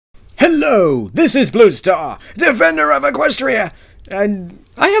Hello, this is BlueStar, defender of Equestria, and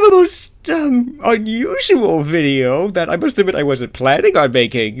I have a most, unusual video that I must admit I wasn't planning on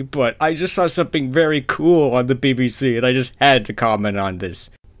making, but I just saw something very cool on the BBC and I just had to comment on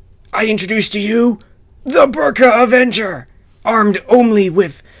this. I introduce to you, the Burqa Avenger! Armed only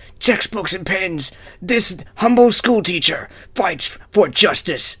with textbooks and pens, this humble schoolteacher fights for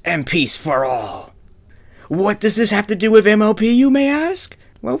justice and peace for all. What does this have to do with MLP, you may ask?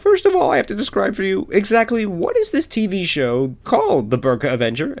 Well, first of all, I have to describe for you exactly what is this TV show called The Burqa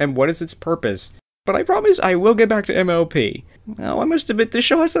Avenger, and what is its purpose. But I promise I will get back to MLP. Well, I must admit, this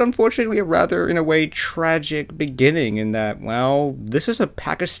show has unfortunately a rather, in a way, tragic beginning in that, well, this is a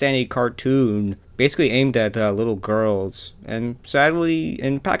Pakistani cartoon, basically aimed at little girls. And sadly,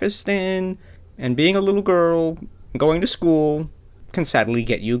 in Pakistan, and being a little girl, going to school, can sadly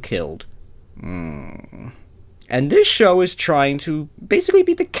get you killed. And this show is trying to basically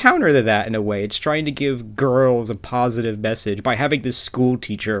be the counter to that in a way. It's trying to give girls a positive message by having this school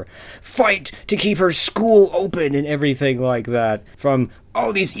teacher fight to keep her school open and everything like that from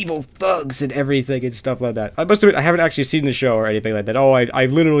all these evil thugs and everything and stuff like that. I must admit, I haven't actually seen the show or anything like that. Oh, I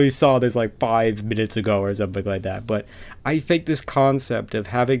literally saw this like 5 minutes ago or something like that. But I think this concept of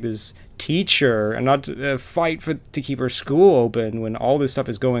having this teacher and not fight to keep her school open when all this stuff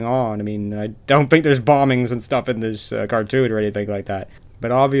is going on. I mean, I don't think there's bombings and stuff in this cartoon or anything like that.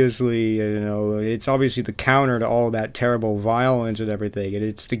 But obviously, you know, it's obviously the counter to all that terrible violence and everything. And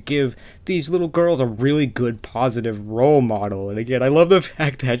it's to give these little girls a really good, positive role model. And again, I love the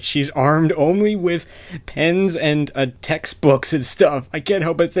fact that she's armed only with pens and textbooks and stuff. I can't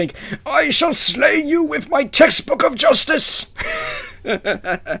help but think, I shall slay you with my textbook of justice!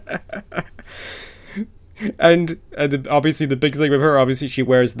 And obviously the big thing with her, obviously she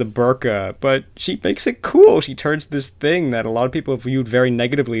wears the burqa, but she makes it cool. She turns this thing that a lot of people have viewed very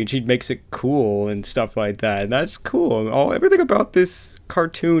negatively, and she makes it cool and stuff like that. And that's cool. Everything about this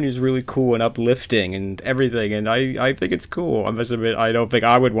cartoon is really cool and uplifting and everything, and I think it's cool. I must admit, I don't think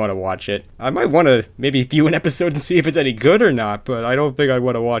I would want to watch it. I might want to maybe view an episode and see if it's any good or not, but I don't think I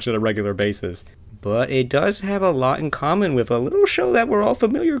want to watch it on a regular basis. But it does have a lot in common with a little show that we're all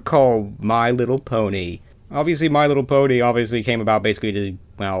familiar called My Little Pony. Obviously, My Little Pony obviously came about basically to,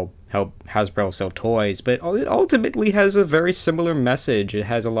 well, help Hasbro sell toys, but it ultimately has a very similar message. It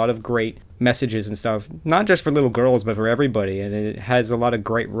has a lot of great messages and stuff, not just for little girls, but for everybody, and it has a lot of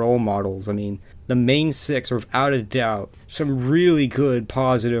great role models. I mean, the main 6 are without a doubt some really good,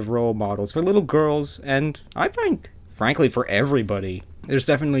 positive role models for little girls, and I find, frankly, for everybody. There's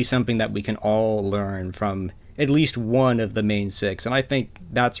definitely something that we can all learn from at least one of the main 6, and I think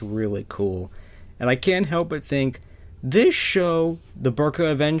that's really cool. And I can't help but think, this show, The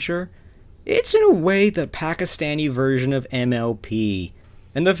Burqa Avenger, it's in a way the Pakistani version of MLP.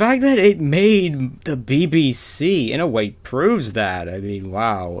 And the fact that it made the BBC, in a way, proves that. I mean,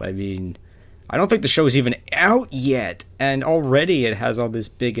 wow. I mean, I don't think the show's even out yet, and already it has all this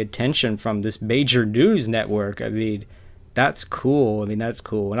big attention from this major news network. I mean, that's cool. I mean, that's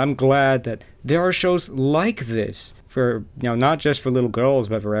cool. And I'm glad that there are shows like this for, you know, not just for little girls,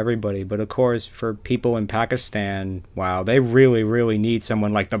 but for everybody. But of course, for people in Pakistan, wow, they really, really need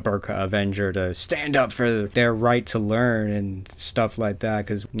someone like the Burqa Avenger to stand up for their right to learn and stuff like that.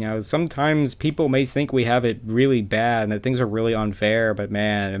 Because, you know, sometimes people may think we have it really bad and that things are really unfair. But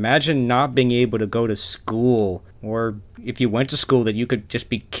man, imagine not being able to go to school, or if you went to school, that you could just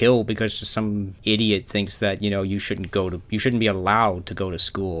be killed because just some idiot thinks that, you know, you shouldn't be allowed to go to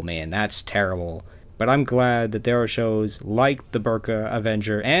school. Man, that's terrible. But I'm glad that there are shows like The Burqa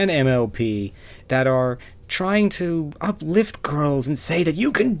Avenger and MLP that are trying to uplift girls and say that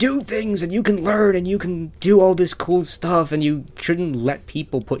you can do things and you can learn and you can do all this cool stuff and you shouldn't let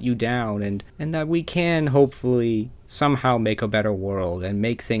people put you down, and that we can hopefully somehow make a better world and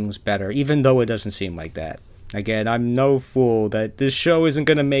make things better, even though it doesn't seem like that. Again, I'm no fool that this show isn't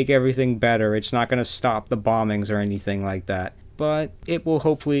going to make everything better. It's not going to stop the bombings or anything like that. But it will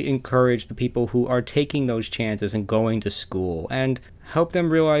hopefully encourage the people who are taking those chances and going to school, and help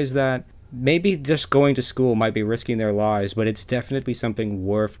them realize that maybe just going to school might be risking their lives, but it's definitely something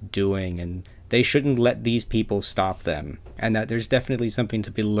worth doing, and they shouldn't let these people stop them. And that there's definitely something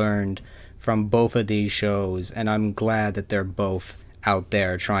to be learned from both of these shows, and I'm glad that they're both out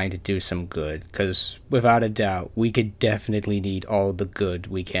there trying to do some good, because without a doubt we could definitely need all the good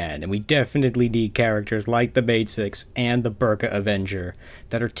we can, and we definitely need characters like the Maid 6 and the Burqa Avenger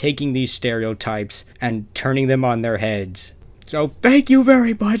that are taking these stereotypes and turning them on their heads. So thank you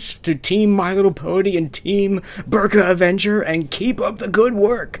very much to Team My Little Pony and Team Burqa Avenger, and keep up the good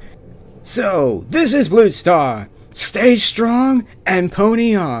work. So this is BlueStar. Stay strong and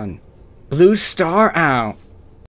pony on. Blue Star out.